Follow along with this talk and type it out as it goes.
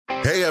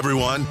Hey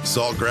everyone,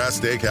 Saltgrass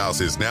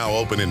Steakhouse is now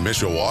open in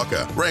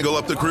Mishawaka. Wrangle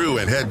up the crew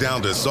and head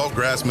down to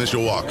Saltgrass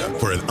Mishawaka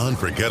for an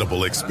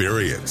unforgettable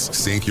experience.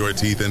 Sink your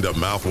teeth into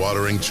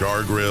mouth-watering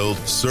char-grilled,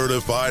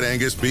 certified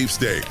Angus beef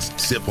steaks.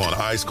 Sip on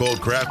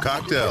ice-cold craft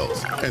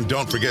cocktails. And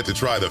don't forget to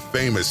try the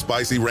famous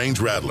spicy range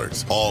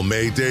rattlers, all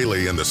made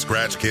daily in the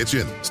Scratch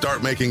Kitchen.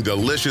 Start making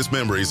delicious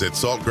memories at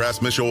Saltgrass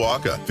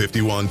Mishawaka,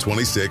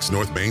 5126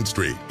 North Main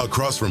Street,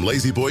 across from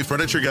Lazy Boy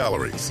Furniture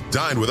Galleries.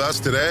 Dine with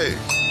us today.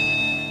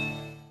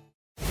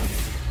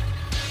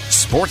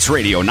 Sports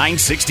Radio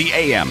 960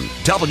 AM,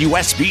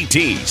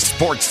 WSBT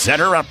Sports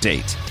Center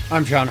Update.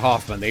 I'm John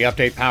Hoffman. The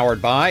update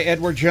powered by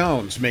Edward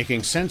Jones,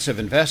 making sense of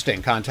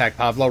investing. Contact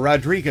Pablo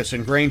Rodriguez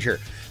in Granger.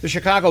 The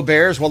Chicago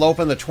Bears will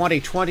open the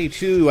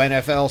 2022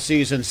 NFL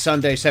season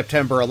Sunday,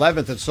 September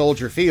 11th at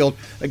Soldier Field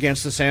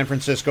against the San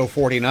Francisco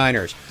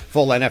 49ers.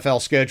 Full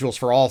NFL schedules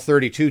for all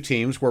 32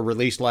 teams were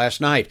released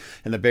last night,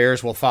 and the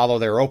Bears will follow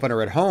their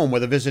opener at home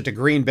with a visit to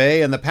Green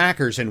Bay and the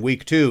Packers in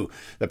Week 2.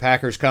 The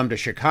Packers come to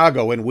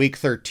Chicago in Week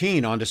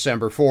 13 on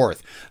December 4th.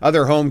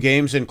 Other home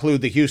games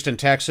include the Houston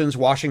Texans,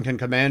 Washington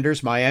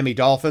Commanders, Miami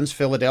Dolphins,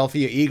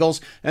 Philadelphia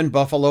Eagles, and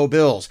Buffalo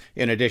Bills,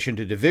 in addition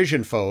to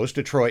division foes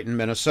Detroit and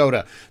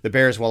Minnesota. The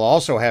Bears will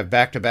also have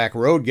back-to-back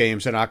road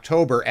games in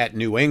October at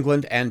New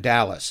England and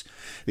Dallas.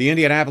 The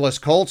Indianapolis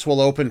Colts will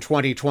open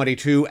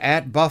 2022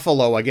 at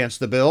Buffalo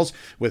against the Bills,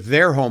 with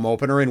their home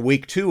opener in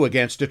Week 2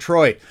 against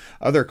Detroit.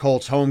 Other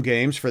Colts home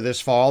games for this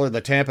fall are the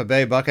Tampa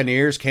Bay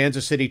Buccaneers,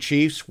 Kansas City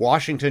Chiefs,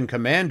 Washington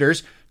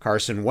Commanders,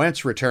 Carson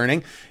Wentz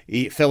returning,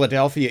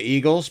 Philadelphia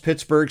Eagles,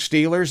 Pittsburgh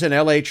Steelers, and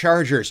LA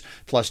Chargers,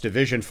 plus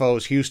division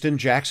foes Houston,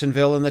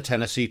 Jacksonville, and the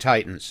Tennessee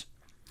Titans.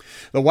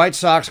 The White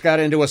Sox got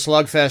into a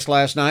slugfest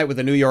last night with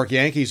the New York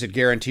Yankees at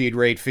Guaranteed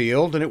Rate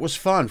Field, and it was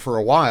fun for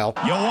a while.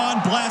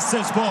 Yoan blasts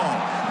this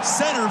ball.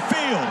 Center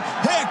field.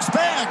 Hicks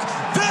back.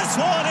 This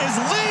one is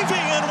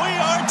leaving, and we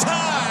are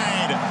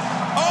tied.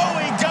 Oh,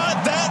 he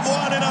got that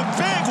one in a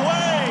big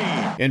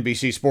way.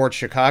 NBC Sports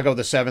Chicago,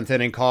 the seventh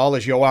inning call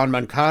as Yoan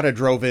Moncada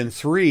drove in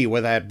 3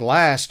 with that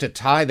blast to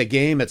tie the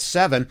game at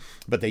 7,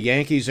 but the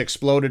Yankees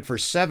exploded for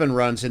 7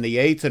 runs in the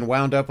 8th and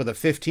wound up with a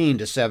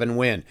 15-7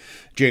 win.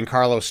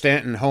 Giancarlo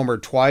Stanton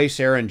homered twice.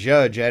 Aaron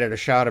Judge added a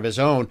shot of his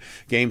own.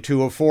 Game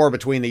 2 of 4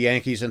 between the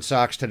Yankees and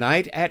Sox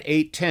tonight at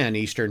 8:10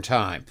 Eastern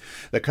Time.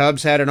 The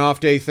Cubs had an off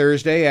day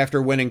Thursday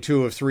after winning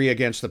 2 of 3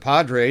 against the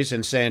Padres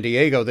in San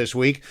Diego this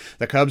week.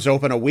 The Cubs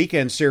open a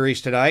weekend series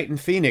tonight in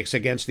Phoenix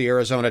against the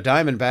Arizona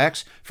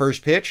Diamondbacks.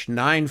 First pitch,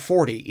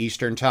 9:40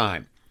 Eastern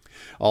Time.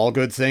 All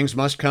good things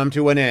must come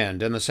to an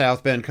end, and the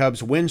South Bend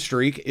Cubs' win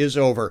streak is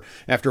over.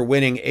 After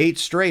winning 8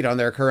 straight on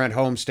their current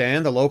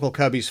homestand, the local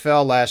Cubbies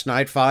fell last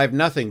night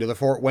 5-0 to the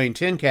Fort Wayne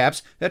Tin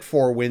Caps at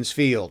Four Winds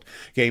Field.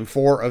 Game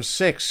 4 of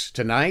 6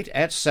 tonight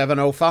at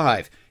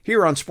 7:05,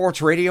 here on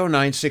Sports Radio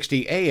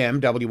 960 AM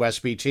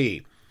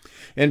WSBT.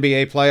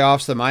 NBA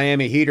playoffs, the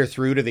Miami Heat are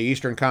through to the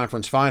Eastern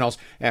Conference Finals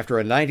after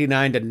a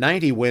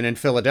 99-90 win in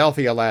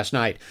Philadelphia last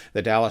night.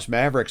 The Dallas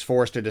Mavericks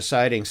forced a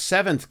deciding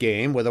 7th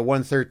game with a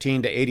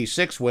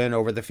 113-86 win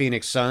over the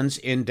Phoenix Suns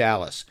in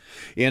Dallas.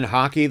 In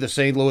hockey, the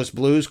St. Louis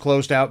Blues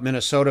closed out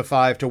Minnesota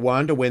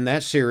 5-1 to win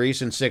that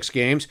series in 6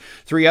 games.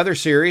 3 other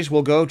series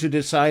will go to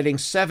deciding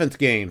 7th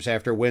games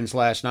after wins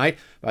last night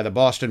by the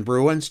Boston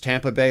Bruins,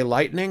 Tampa Bay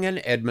Lightning,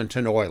 and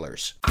Edmonton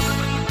Oilers.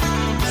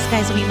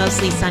 Skies will be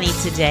mostly sunny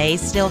today,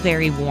 still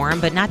very warm,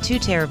 but not too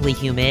terribly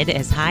humid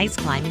as highs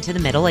climb into the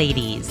middle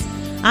 80s.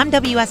 I'm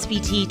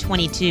WSBT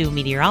 22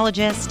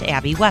 meteorologist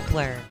Abby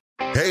Wepler.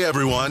 Hey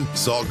everyone,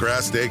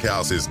 Saltgrass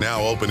Steakhouse is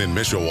now open in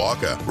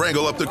Mishawaka.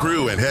 Wrangle up the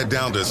crew and head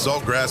down to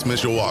Saltgrass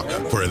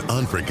Mishawaka for an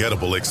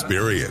unforgettable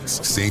experience.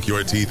 Sink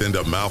your teeth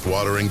into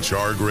mouth-watering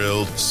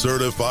char-grilled,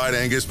 certified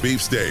Angus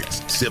beef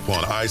steaks. Sip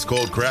on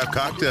ice-cold craft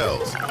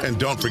cocktails. And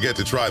don't forget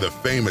to try the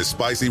famous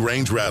spicy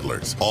range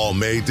rattlers, all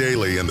made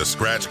daily in the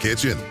Scratch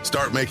Kitchen.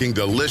 Start making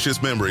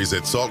delicious memories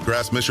at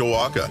Saltgrass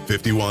Mishawaka,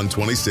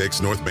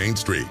 5126 North Main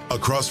Street,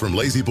 across from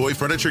Lazy Boy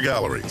Furniture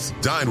Galleries.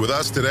 Dine with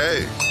us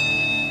today.